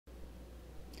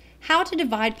How to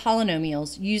divide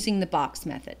polynomials using the box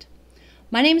method.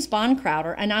 My name is Bon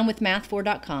Crowder and I'm with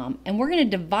math4.com, and we're going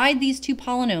to divide these two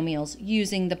polynomials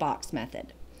using the box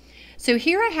method. So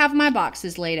here I have my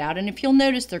boxes laid out, and if you'll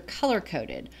notice they're color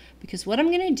coded because what I'm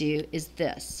going to do is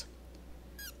this.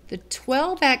 The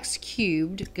 12x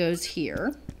cubed goes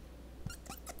here,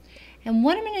 and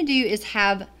what I'm going to do is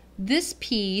have this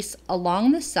piece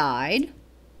along the side,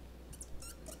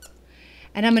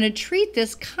 and I'm going to treat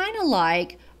this kind of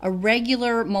like a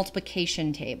regular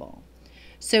multiplication table.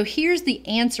 So here's the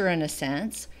answer in a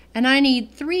sense, and I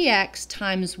need 3x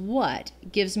times what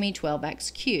gives me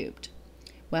 12x cubed?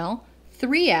 Well,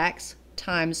 3x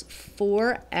times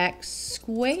 4x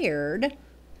squared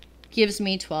gives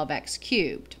me 12x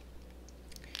cubed.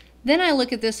 Then I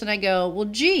look at this and I go, well,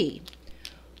 gee,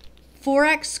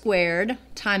 4x squared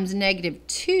times negative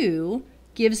 2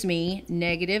 gives me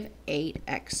negative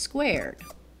 8x squared.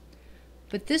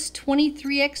 But this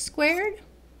 23x squared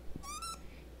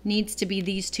needs to be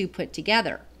these two put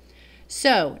together.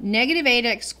 So negative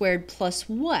 8x squared plus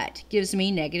what gives me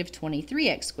negative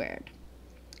 23x squared?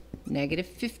 Negative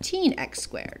 15x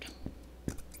squared.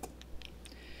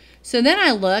 So then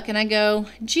I look and I go,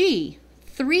 gee,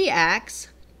 3x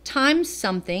times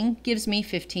something gives me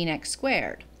 15x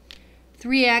squared.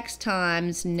 3x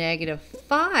times negative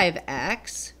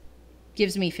 5x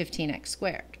gives me 15x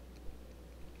squared.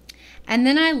 And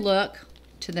then I look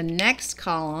to the next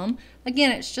column.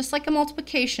 Again, it's just like a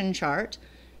multiplication chart,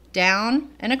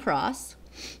 down and across.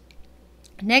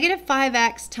 Negative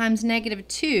 5x times negative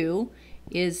 2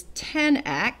 is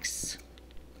 10x.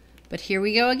 But here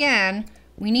we go again.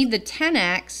 We need the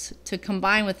 10x to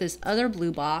combine with this other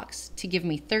blue box to give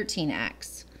me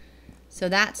 13x. So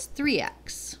that's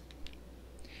 3x.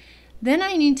 Then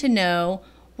I need to know,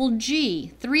 well,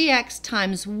 gee, 3x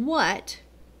times what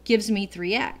gives me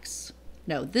 3x?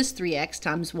 No, this 3x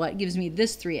times what gives me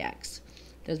this 3x?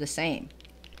 They're the same.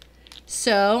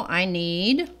 So I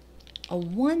need a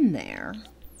 1 there,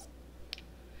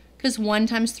 because 1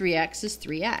 times 3x is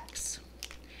 3x.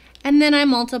 And then I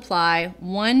multiply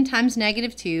 1 times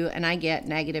negative 2 and I get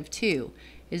negative 2.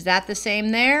 Is that the same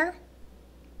there?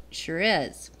 Sure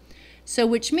is. So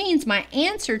which means my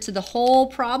answer to the whole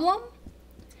problem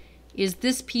is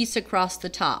this piece across the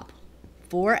top.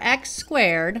 4x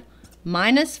squared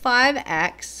minus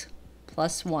 5x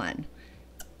plus 1.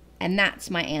 And that's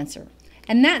my answer.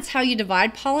 And that's how you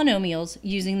divide polynomials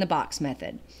using the box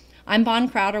method. I'm Bon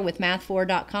Crowder with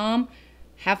math4.com.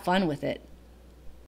 Have fun with it.